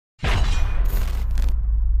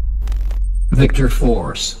Victor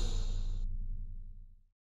Force.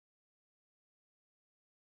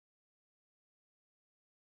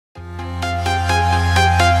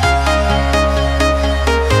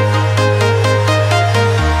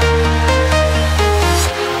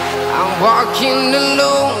 Walking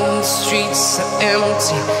alone, the streets are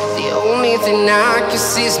empty. The only thing I can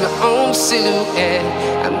see is my own silhouette.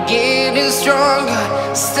 I'm getting stronger,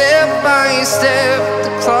 step by step.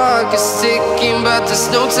 The clock is ticking, but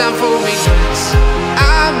there's no time for regrets.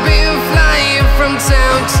 I've been flying from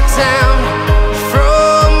town to town,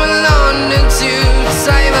 from London to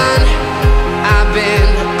Taiwan. I've been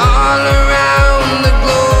all around the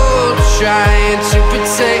globe, trying to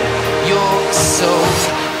protect your soul.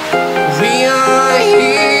 We are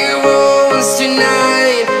heroes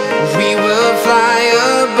tonight. We will fly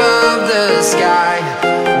above the sky.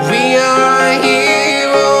 We are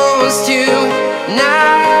heroes tonight.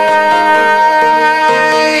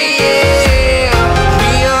 Yeah.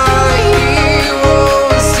 We are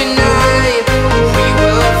heroes tonight. We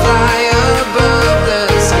will fly above the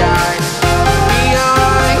sky. We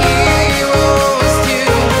are heroes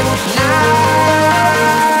tonight.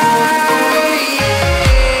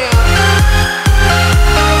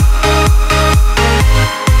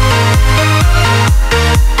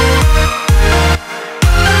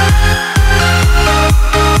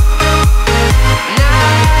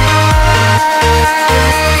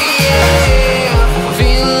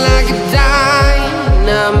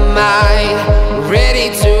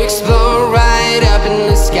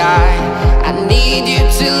 I need you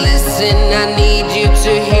to listen, I need you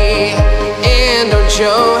to hear, and don't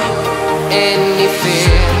show any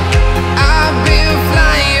fear. I've been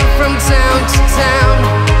flying from town to town,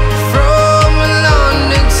 from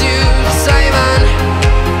London to Taiwan.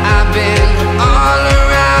 I've been all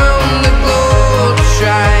around the globe,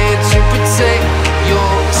 trying to protect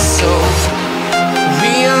your soul.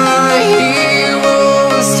 We are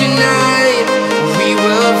heroes tonight. We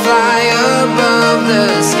will fly above the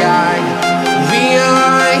sky. We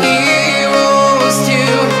are heroes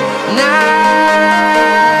tonight.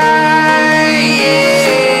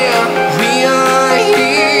 Yeah. We are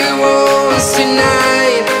heroes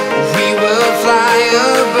tonight. We will fly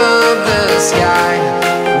above the sky.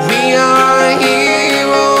 We are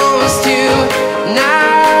heroes tonight.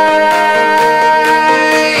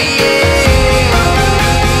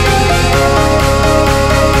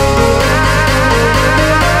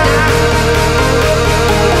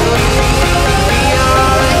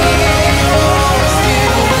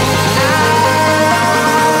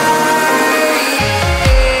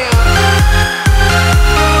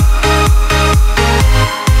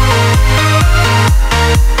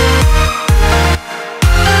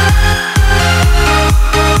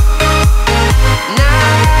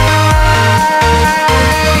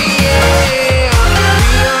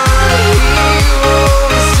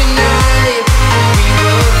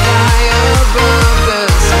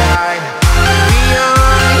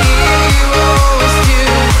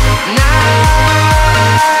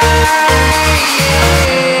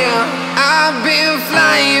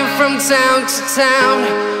 From town to town,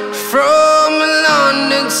 from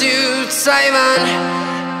London to Taiwan.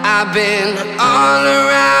 I've been all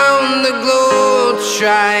around the globe,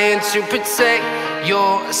 trying to protect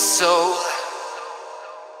your soul.